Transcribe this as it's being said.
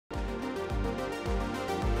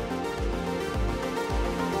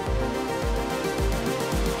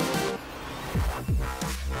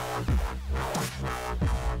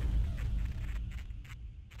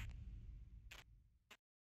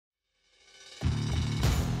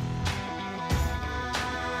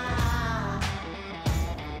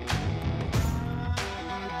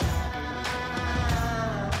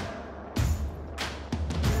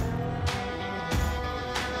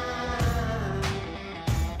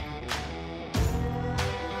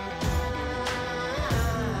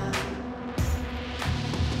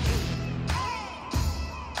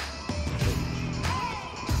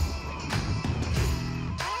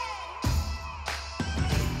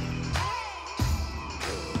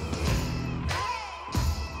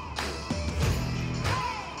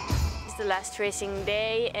last racing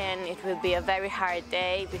day and it will be a very hard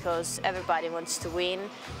day because everybody wants to win.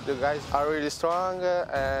 The guys are really strong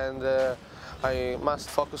and I must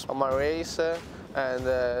focus on my race and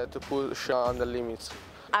to push on the limits.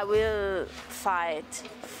 I will fight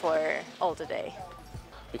for all the day.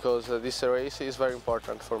 Because this race is very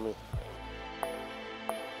important for me.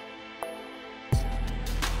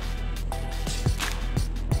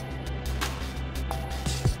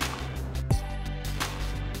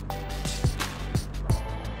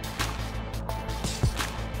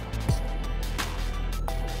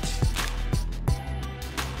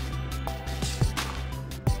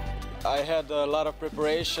 I had a lot of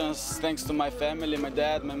preparations thanks to my family, my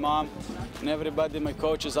dad, my mom, and everybody, my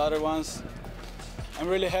coaches, other ones. I'm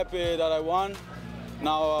really happy that I won.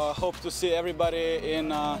 Now I hope to see everybody in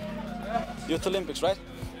Youth Olympics, right?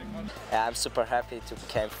 Yeah, I'm super happy to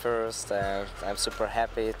come first. I'm super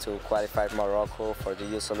happy to qualify Morocco for the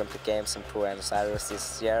Youth Olympic Games in Buenos Aires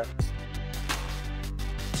this year.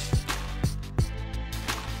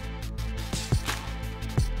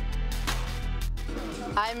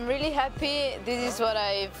 I'm really happy. This is what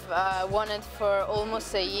I've wanted for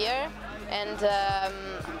almost a year, and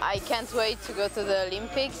I can't wait to go to the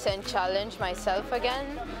Olympics and challenge myself again.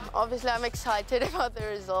 Obviously I'm excited about the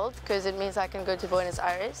result because it means I can go to Buenos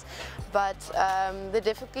Aires, but the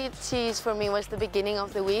difficulties for me was the beginning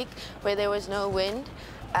of the week where there was no wind,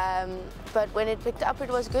 but when it picked up it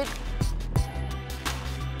was good.